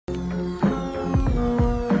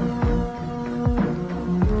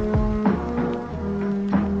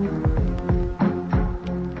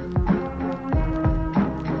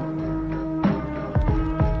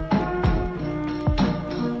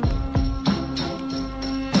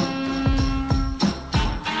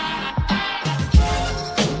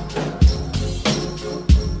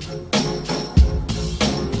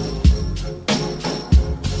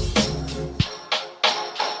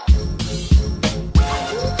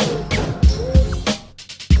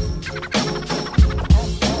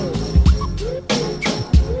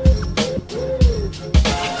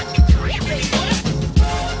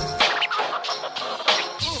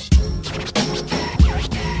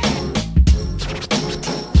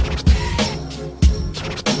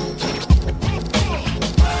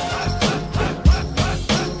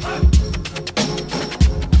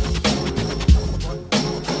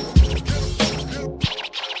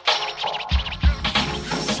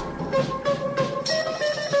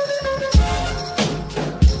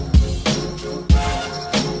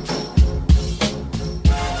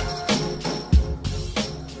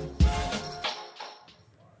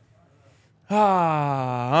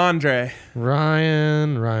Andre.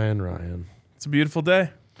 Ryan. It's a beautiful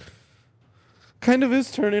day. Kind of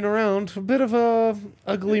is turning around. A bit of a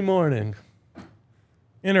ugly morning.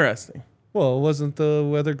 Interesting. Well, wasn't the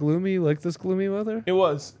weather gloomy like this gloomy weather? It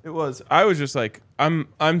was. I was just like, I'm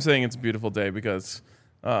saying it's a beautiful day because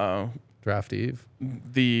Draft Eve.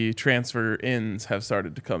 the transfer ins have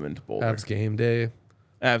started to come into Boulder. Avs game day.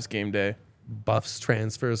 Avs game day. Buffs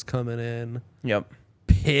transfers coming in. Yep.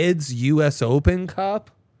 PIDS US Open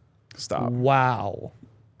Cup. Stop. Wow.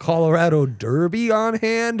 Colorado Derby on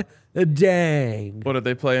hand. Dang. What did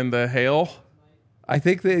they play in the hail? I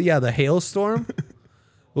think the hailstorm.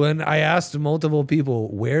 When I asked multiple people,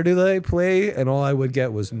 where do they play? And all I would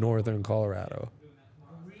get was Northern Colorado.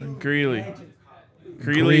 Greeley,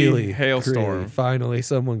 hailstorm. Greeley. Finally,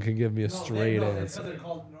 someone can give me a straight answer.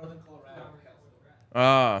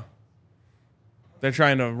 They're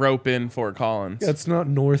trying to rope in Fort Collins. That's not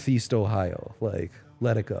Northeast Ohio. Like,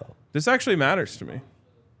 let it go. This actually matters to me.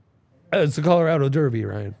 It's the Colorado Derby,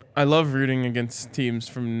 Ryan. I love rooting against teams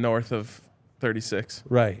from north of 36.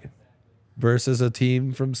 Right. Versus a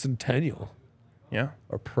team from Centennial. Yeah.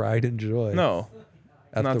 Or Pride and Joy. No.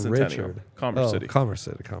 At not the Centennial. Richard. Commerce City. Commerce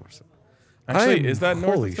City. Actually, is that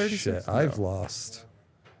north holy of 36? shit, No. I've lost.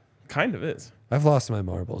 Kind of is. I've lost my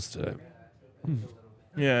marbles today.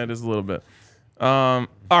 Yeah, it is a little bit. All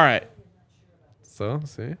right. So,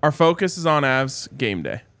 see? Our focus is on Avs game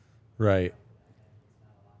day. Right.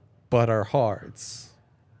 But our hearts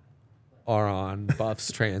are on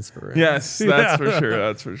Buffs transfer. Yes, that's for sure.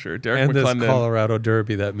 That's for sure. Derek And this McClendon. Colorado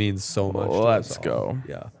Derby that means so much. to Let's us all. go.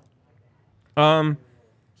 Yeah.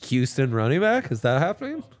 Houston running back? Is that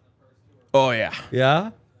happening? Oh yeah. Yeah.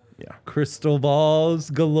 Yeah. Crystal balls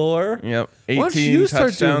galore. Yep. Why don't 18 you start doing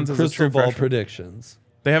touchdowns as a crystal true ball freshman. predictions?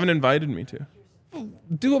 They haven't invited me to.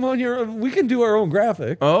 Do them on your. We can do our own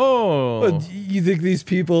graphic. Oh. But you think these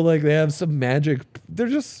people like they have some magic? They're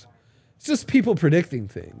just. It's just people predicting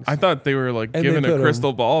things. I thought they were like And given they a put 'em-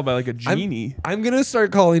 crystal ball by like a genie. I'm gonna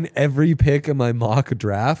start calling every pick in my mock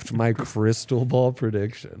draft my crystal ball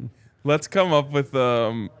prediction. Let's come up with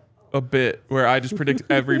a bit where I just predict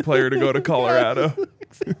every player to go to Colorado.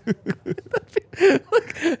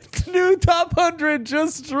 New top 100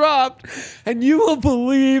 just dropped, and you will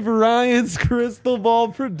believe Ryan's crystal ball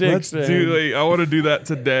prediction. Let's do like, I want to do that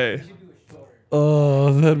today.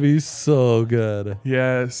 Oh, that'd be so good.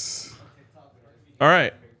 Yes. All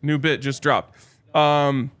right. New bit just dropped.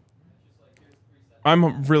 I'm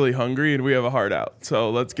really hungry and we have a heart out.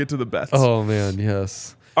 So let's get to the bets. Oh man,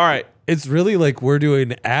 yes. All right. It's really like we're doing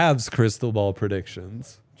Avs crystal ball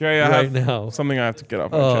predictions. Jerry, I right have now. something I have to get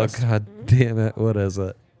off my Oh chest. god damn it! What is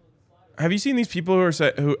it? Have you seen these people who are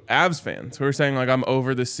who Avs fans who are saying like I'm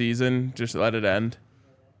over this season, just let it end?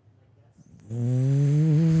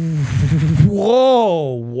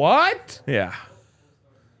 Whoa! What? Yeah.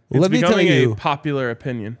 It's Let me tell becoming you, a popular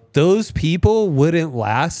opinion. those people wouldn't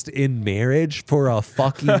last in marriage for a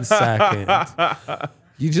fucking second.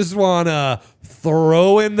 You just want to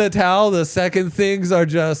throw in the towel the second things are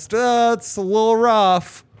just, it's a little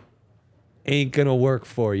rough. Ain't gonna work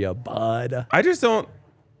for you, bud. I just don't.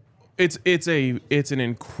 It's an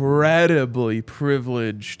incredibly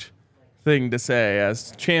privileged thing to say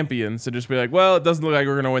as champions to just be like, well, it doesn't look like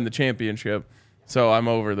we're gonna win the championship, so I'm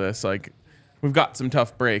over this. Like, we've got some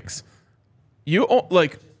tough breaks.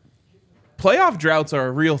 Playoff droughts are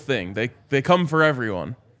a real thing. They come for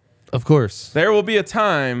everyone. Of course. There will be a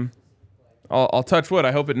time. I'll touch wood.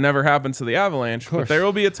 I hope it never happens to the Avalanche. But there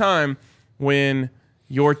will be a time when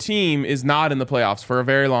your team is not in the playoffs for a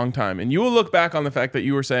very long time. And you will look back on the fact that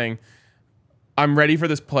you were saying, I'm ready for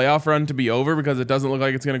this playoff run to be over because it doesn't look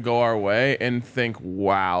like it's going to go our way, and think,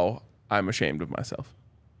 wow, I'm ashamed of myself.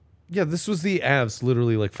 Yeah, this was the Avs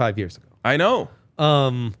literally like 5 years ago. I know.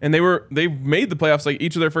 And they made the playoffs like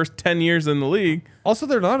each of their first 10 years in the league. Also,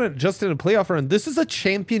 they're not just in a playoff run. This is a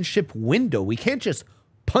championship window. We can't just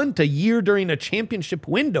punt a year during a championship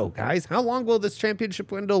window, guys. How long will this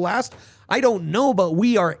championship window last? I don't know, but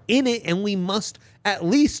we are in it, and we must at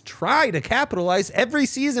least try to capitalize every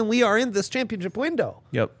season we are in this championship window.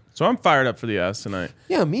 Yep. So I'm fired up for the Avs tonight.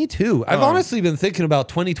 Yeah, me too. I've honestly been thinking about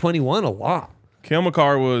 2021 a lot. Cale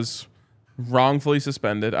Makar was wrongfully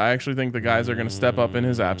suspended. I actually think the guys are going to step up in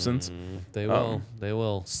his absence. They will. They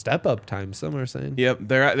will. Step up time, some are saying. Yep,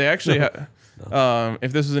 they actually have.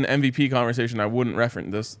 If this was an MVP conversation, I wouldn't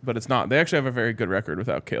reference this, but it's not. They actually have a very good record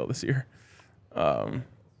without Cale this year.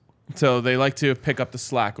 So they like to pick up the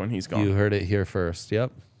slack when he's gone. You heard it here first.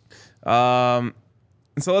 Yep.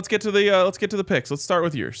 So let's get to the picks. Let's start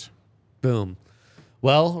with yours. Boom.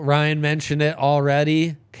 Well, Ryan mentioned it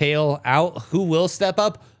already. Cale out. Who will step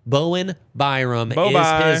up? Bowen Byram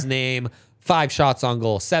Bye-bye. is his name. 5 shots on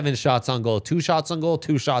goal, 7 shots on goal, 2 shots on goal,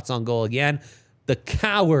 2 shots on goal again. The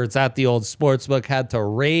cowards at the old sportsbook had to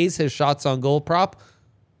raise his shots on goal prop.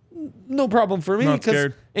 No problem for me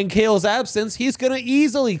because in Kale's absence, he's going to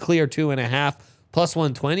easily clear 2.5 plus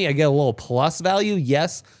 120. I get a little plus value.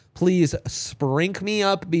 Yes, please sprink me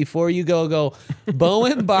up before you go.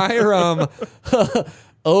 Bowen Byram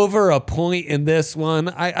over a point in this one.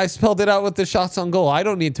 I spelled it out with the shots on goal. I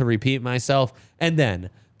don't need to repeat myself. And then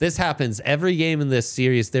this happens every game in this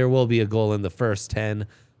series. There will be a goal in the first 10.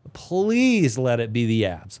 Please let it be the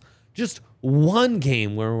Avs. Just one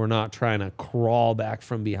game where we're not trying to crawl back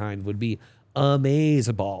from behind would be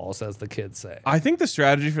amazeballs, as the kids say. I think the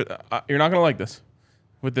strategy for you're not going to like this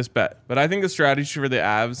with this bet, but I think the strategy for the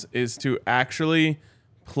Avs is to actually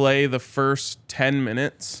play the first 10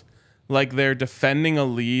 minutes like they're defending a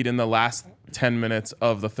lead in the last 10 minutes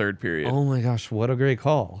of the third period. Oh my gosh, what a great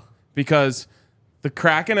call. Because the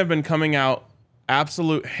Kraken have been coming out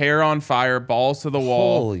absolute hair on fire, balls to the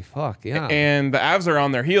wall. Holy fuck, yeah. And the Avs are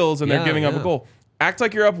on their heels, and they're giving up a goal. Act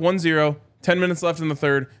like you're up 1-0, 10 minutes left in the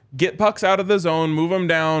third. Get pucks out of the zone, move them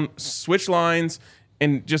down, switch lines,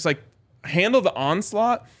 and just like handle the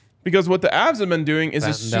onslaught. Because what the Avs have been doing is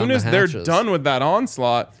as soon as they're done with that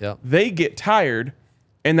onslaught, they get tired,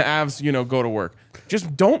 and the Avs, go to work.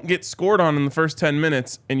 Just don't get scored on in the first 10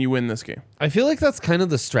 minutes and you win this game. I feel like that's kind of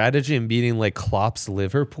the strategy in beating like Klopp's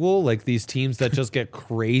Liverpool. Like these teams that just get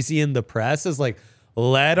crazy in the press is like,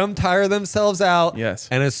 let them tire themselves out. Yes.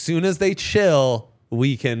 And as soon as they chill,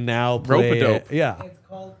 we can now play Rope-a-dope. Yeah. It's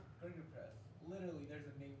called Gegenpress. Literally, there's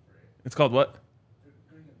a name for it. It's called what?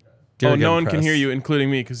 Gegenpress. Oh, no one can hear you, including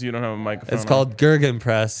me, because you don't have a microphone. It's called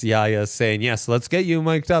Gegenpress. Yaya's saying, yes, let's get you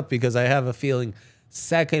mic'd up because I have a feeling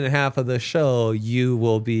second half of the show, you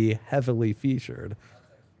will be heavily featured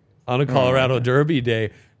on a Colorado Derby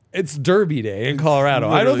Day. It's Derby Day in Colorado.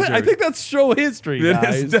 I think that's show history,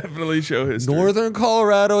 guys. It is definitely show history. Northern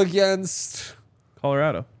Colorado against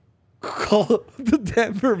Colorado. the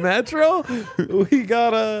Denver Metro. We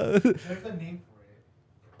got There's a name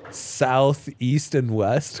for it. South, East, and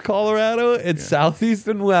West Colorado. It's Southeast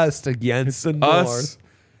and West against the North. Us,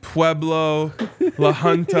 Pueblo, La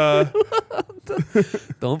Junta.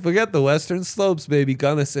 Don't forget the Western Slopes, baby.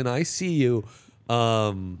 Gunnison, I see you.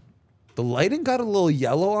 The lighting got a little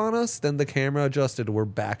yellow on us. Then the camera adjusted. We're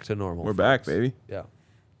back to normal. We're back, baby. Yeah.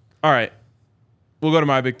 All right. We'll go to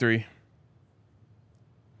my big three.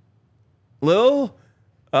 Little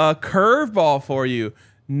curveball for you.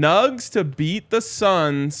 Nugs to beat the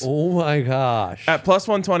Suns. Oh, my gosh. At plus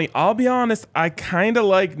 120. I'll be honest, I kind of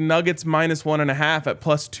like Nuggets minus 1.5 at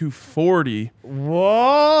plus 240.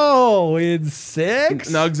 Whoa, in 6?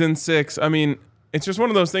 Nugs in 6. I mean, it's just one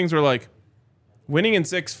of those things where, like, winning in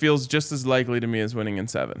 6 feels just as likely to me as winning in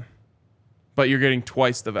 7. But you're getting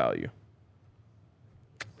twice the value.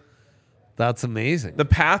 That's amazing. The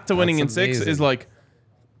path to winning in 6 is, like,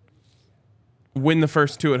 win the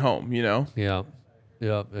first 2 at home, Yeah.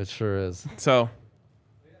 Yeah, it sure is. So,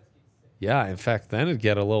 yeah, in fact, then it'd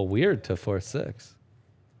get a little weird to 4-6.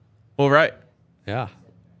 well, right. Yeah.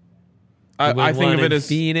 I think of it as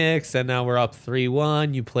Phoenix, and now we're up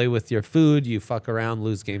 3-1. You play with your food, you fuck around,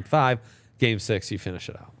 lose game 5. Game 6, you finish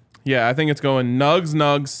it out. Yeah, I think it's going Nugs,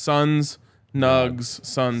 Nugs, Suns, Nugs,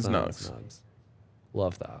 Suns, Nugs.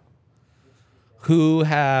 Love that. Who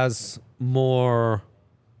has more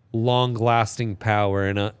long-lasting power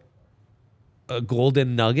in a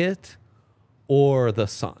golden nugget or the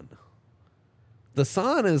sun? The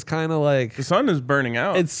sun is kind of like The sun is burning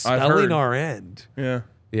out. it's spelling our end. Yeah.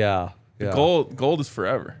 Yeah. Gold is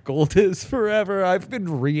forever. Gold is forever. I've been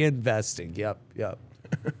reinvesting. Yep.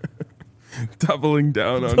 Doubling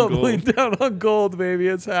down on Doubling gold. down on gold, baby.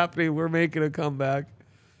 It's happening. We're making a comeback.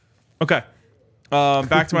 Okay.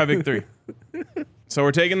 Back to my big three. So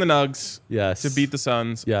we're taking the Nugs Yes. to beat the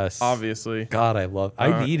Suns. Yes. Obviously. God,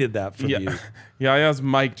 I needed that from you. Yaya's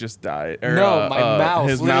mic just died. No, my mouse.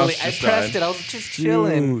 His Literally, mouse I just pressed died. it. I was just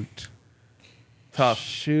chilling. Shoot. Tough.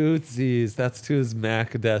 Shootsies. That's to his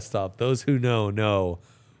Mac desktop. Those who know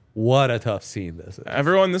what a tough scene this is.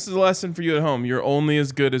 Everyone, this is a lesson for you at home. You're only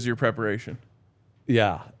as good as your preparation.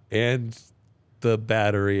 Yeah. And the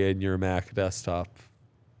battery in your Mac desktop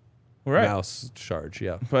Right. mouse charge.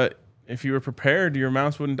 Yeah. But if you were prepared, your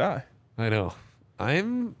mouse wouldn't die. I know.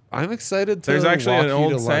 I'm excited to There's actually walk an you old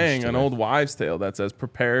to lunch saying, an today. old wives' tale that says,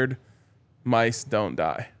 prepared mice don't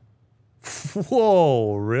die.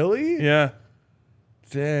 Whoa, really? Yeah.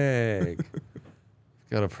 Dang.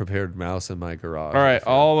 Got a prepared mouse in my garage. All right.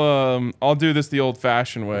 I'll do this the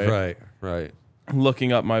old-fashioned way. Right.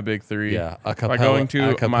 looking up my big three. Yeah, by going to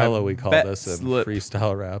acapella, my we call bet this in slip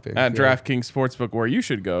freestyle rapping. at Yeah. DraftKings Sportsbook, where you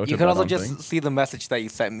should go. You to can bet also on just things. see the message that you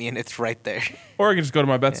sent me, and it's right there. Or you can just go to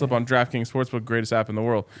my bet slip on DraftKings Sportsbook, greatest app in the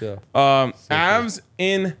world. Yeah. Avs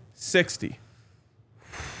in 60.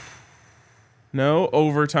 No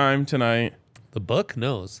overtime tonight. The book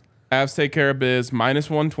knows. Avs take care of biz,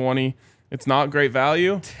 -120. It's not great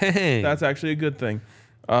value. Dang. That's actually a good thing.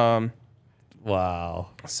 Wow.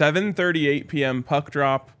 7:38 p.m. puck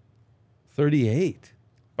drop. 38.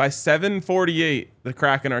 By 7:48, the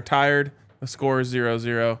Kraken are tired. The score is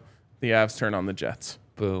 0-0. The Avs turn on the Jets.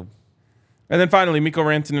 Boom. And then finally, Mikko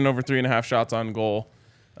Rantanen over 3.5 shots on goal.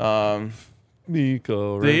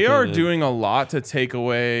 Mikko. They are doing a lot to take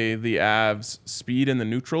away the Avs' speed in the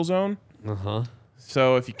neutral zone. Uh-huh.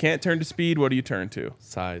 So if you can't turn to speed, what do you turn to?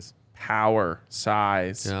 Size. Power,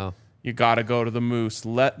 size. Yeah. You got to go to the Moose.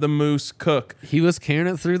 Let the Moose cook. He was carrying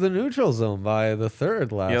it through the neutral zone by the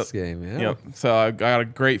third last game. Yeah. Yep. So I got a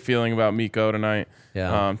great feeling about Mikko tonight.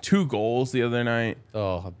 Yeah. 2 goals the other night.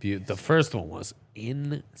 Oh, the first one was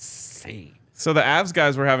insane. So the Avs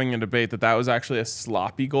guys were having a debate that was actually a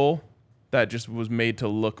sloppy goal that just was made to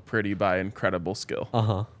look pretty by incredible skill.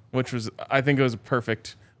 Uh-huh. Which was, I think it was a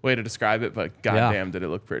perfect way to describe it, but goddamn did it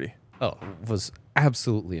look pretty. Oh, it was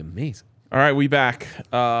absolutely amazing. All right, we back.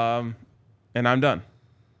 And I'm done.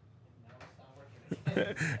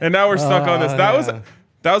 And now we're stuck on this.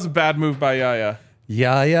 That was a bad move by Yaya.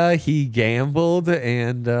 Yeah, he gambled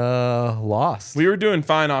and lost. We were doing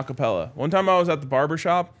fine a cappella. One time I was at the barber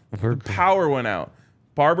shop, the power went out.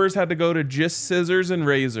 Barbers had to go to just scissors and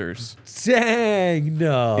razors. Dang,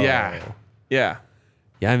 no. Yeah. Yeah,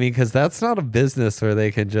 I mean, because that's not a business where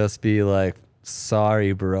they can just be like,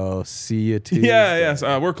 sorry, bro, see you Tuesday.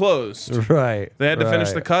 Yeah, we're closed. Right. They had to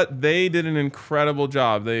finish the cut. They did an incredible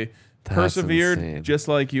job. They persevered insane. just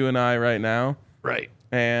like you and I right now. Right.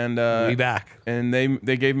 And We back. And they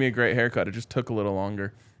gave me a great haircut. It just took a little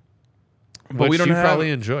longer. But Which we don't you have,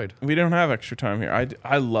 probably enjoyed. We don't have extra time here.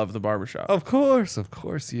 I love the barbershop. Of course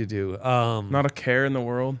you do. Not a care in the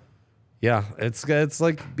world. Yeah, it's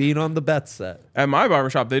like being on the bet set. At my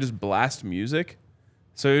barbershop, they just blast music.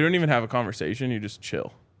 So you don't even have a conversation. You just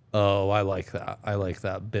chill. Oh, I like that. I like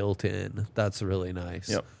that built in. That's really nice.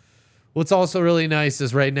 Yep. What's also really nice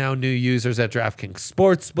is right now new users at DraftKings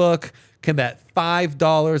Sportsbook can bet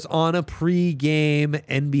 $5 on a pregame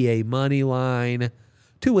NBA money line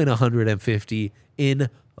to win $150 in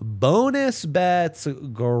bonus bets.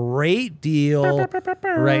 Great deal.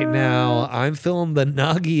 Right now, I'm feeling the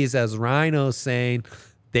Nuggies, as Rhino's saying.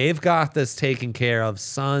 They've got this taken care of.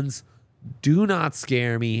 Suns, do not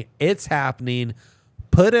scare me. It's happening.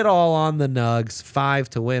 Put it all on the Nugs. 5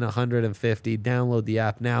 to win $150. Download the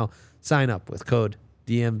app now. Sign up with code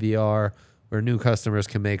DMVR, where new customers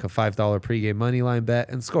can make a $5 pregame moneyline bet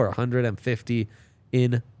and score $150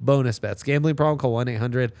 in bonus bets. Gambling problem? Call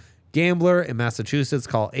 1-800-GAMBLER. In Massachusetts,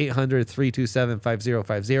 call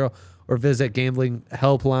 800-327-5050 or visit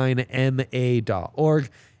gamblinghelplinema.org.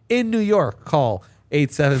 In New York, call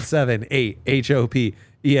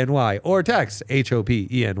 877-8-HOPENY or text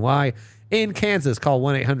HOPENY. In Kansas, call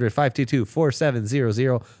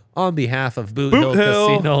 1-800-522-4700 on behalf of Boot Hill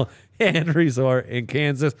Casino and Resort in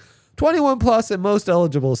Kansas. 21 plus in most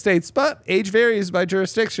eligible states, but age varies by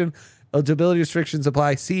jurisdiction. Eligibility restrictions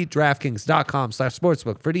apply. See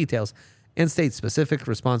DraftKings.com/sportsbook for details and state-specific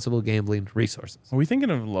responsible gambling resources. Are we thinking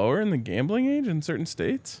of lowering the gambling age in certain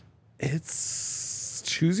states? It's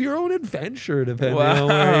choose your own adventure depending on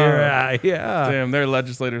where you're at. Yeah. Damn, their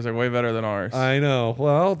legislators are way better than ours. I know.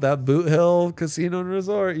 Well, that Boot Hill Casino and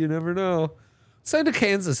Resort, you never know. What side of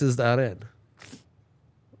Kansas is that in?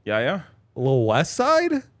 Yeah. A little west side?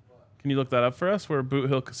 Can you look that up for us, where Boot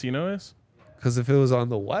Hill Casino is? Because if it was on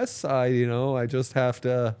the west side, I just have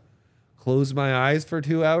to close my eyes for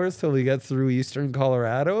 2 hours till we get through eastern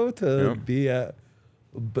Colorado to be at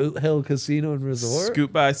Boot Hill Casino and Resort.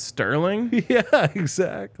 Scoot by Sterling? Yeah,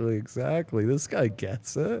 exactly. This guy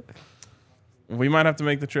gets it. We might have to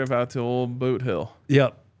make the trip out to old Boot Hill.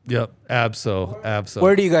 Yep. Abso.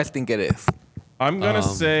 Where do you guys think it is? I'm going to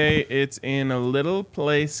say it's in a little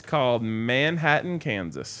place called Manhattan,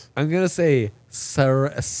 Kansas. I'm going to say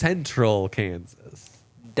Central Kansas.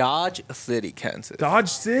 Dodge City, Kansas. Dodge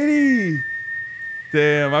City.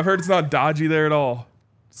 Damn, I've heard it's not dodgy there at all.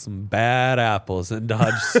 Some bad apples in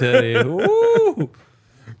Dodge City. Woo!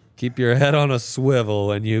 Keep your head on a swivel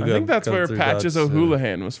when you go. I think that's where Patches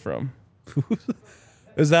O'Houlihan was from.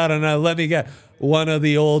 Is that enough? Let me get one of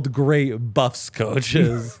the old great Buffs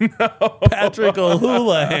coaches, Patrick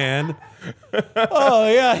O'Houlihan. Oh,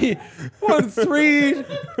 yeah. He won 3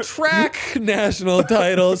 track national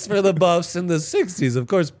titles for the Buffs in the 60s. Of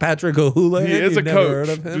course, Patrick O'Houlihan. He is a never coach, heard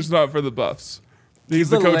of him. just not for the Buffs. He's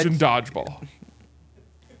the coach in dodgeball.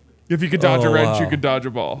 If you could dodge a wrench, you could dodge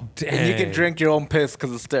a ball. And you can drink your own piss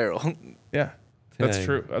because it's sterile. Yeah, that's Dang.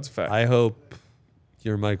 true. That's a fact. I hope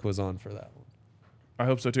your mic was on for that one. I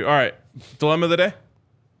hope so too. All right, dilemma of the day.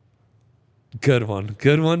 Good one.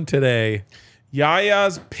 Good one today.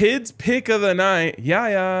 Yaya's Pids pick of the night.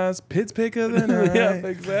 Yaya's Pids pick of the night. Yeah,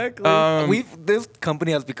 exactly. This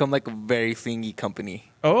company has become like a very thingy company.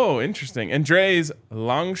 Oh, interesting. And Dre's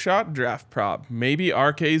long shot draft prop. Maybe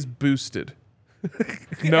RK's boosted.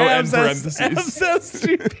 No end parentheses.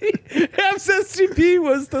 SGP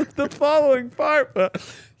was the following part, but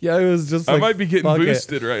yeah, it was just. I like, might be getting fuck it.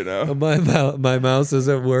 boosted right now. My mouse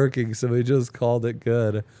isn't working, so we just called it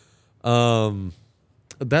good.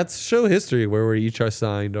 That's show history where we each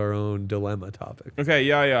assigned our own dilemma topic. Okay,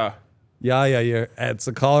 yeah. Yeah. It's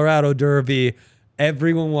a Colorado Derby.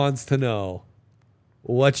 Everyone wants to know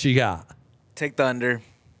what you got. Take the under.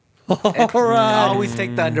 All right. Always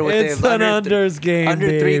take the under with It's it. an unders game, Under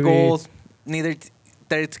baby. 3 goals.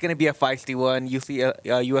 It's going to be a feisty one.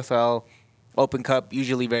 USL Open Cup,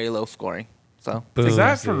 usually very low scoring. So Is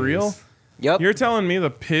that for Boomsies. real? Yep. You're telling me the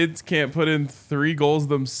Pids can't put in 3 goals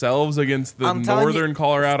themselves against the I'm telling you- Northern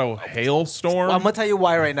Colorado Hailstorm? I'm going to tell you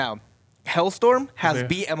why right now. Hellstorm has Okay.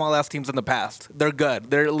 beat MLS teams in the past. They're good.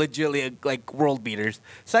 They're legitimately like world beaters.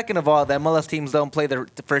 Second of all, the MLS teams don't play the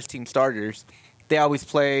first team starters. They always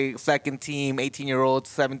play second team, 18-year-olds,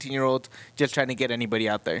 17-year-olds, just trying to get anybody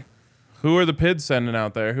out there. Who are the Pids sending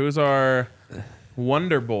out there? Who's our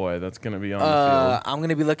wonder boy that's going to be on the field? I'm going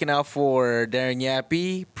to be looking out for Darren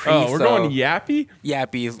Yappy. Oh, we're going Yappy?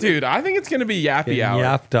 Yappy. Dude, I think it's going to be Yappy Getting hour.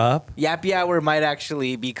 yapped up. Yappy hour might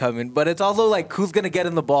actually be coming, but it's also like who's going to get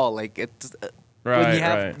in the ball. Like it's when Right, you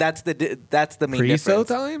have right. that's the main Pre-so difference.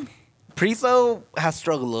 time? Priso has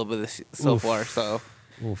struggled a little bit so far. So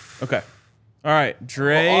Okay. All right.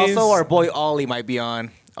 Dre's. also our boy Ollie might be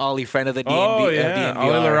on. Ollie, friend of the DNV. Oh, yeah. DNVR.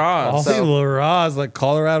 Ollie Laraz. Ollie So- Laraz, like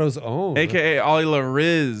Colorado's own. A.K.A. Ollie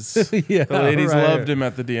LaRiz. Yeah, The ladies right. loved him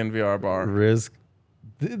at the DNVR bar. Risk.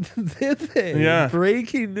 Did they? Yeah.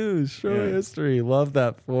 Breaking news. Show Yeah. history. Love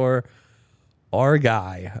that for our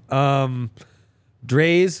guy.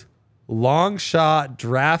 Dre's long shot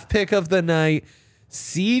draft pick of the night.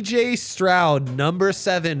 CJ Stroud, number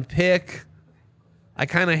 7 pick. I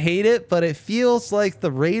kind of hate it, but it feels like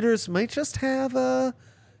the Raiders might just have a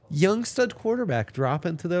young stud quarterback drop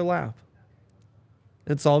into their lap.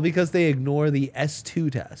 It's all because they ignore the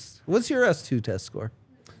S2 test. What's your S2 test score?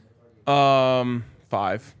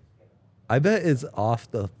 5. I bet it's off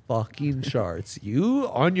the fucking charts. You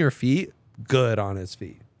on your feet, good on his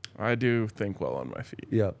feet. I do think well on my feet.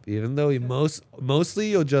 Yep. Even though he mostly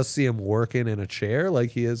you'll just see him working in a chair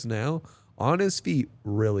like he is now. On his feet,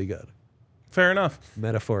 really good. Fair enough.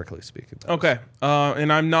 Metaphorically speaking. Okay.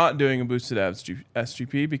 And I'm not doing a boosted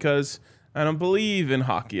SGP because I don't believe in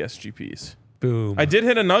hockey SGPs. Boom. I did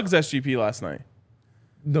hit a Nugs SGP last night.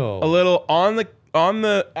 No. A little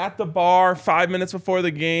at the bar 5 minutes before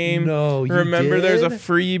the game. No, you Remember there's a did?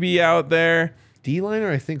 freebie out there. D-liner,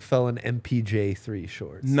 I think, fell in MPJ 3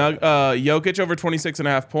 shorts. Jokic over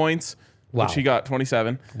 26.5 points, Wow. which he got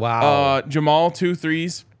 27. Wow. Jamal 2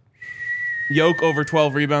 threes. Yoke over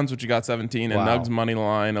 12 rebounds, which he got 17. And Wow. Nugs money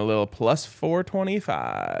line a little plus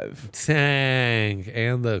 425. Dang.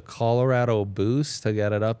 And the Colorado boost to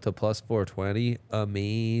get it up to plus 420.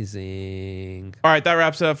 Amazing. All right, that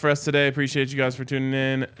wraps it up for us today. Appreciate you guys for tuning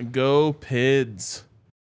in. Go Pids.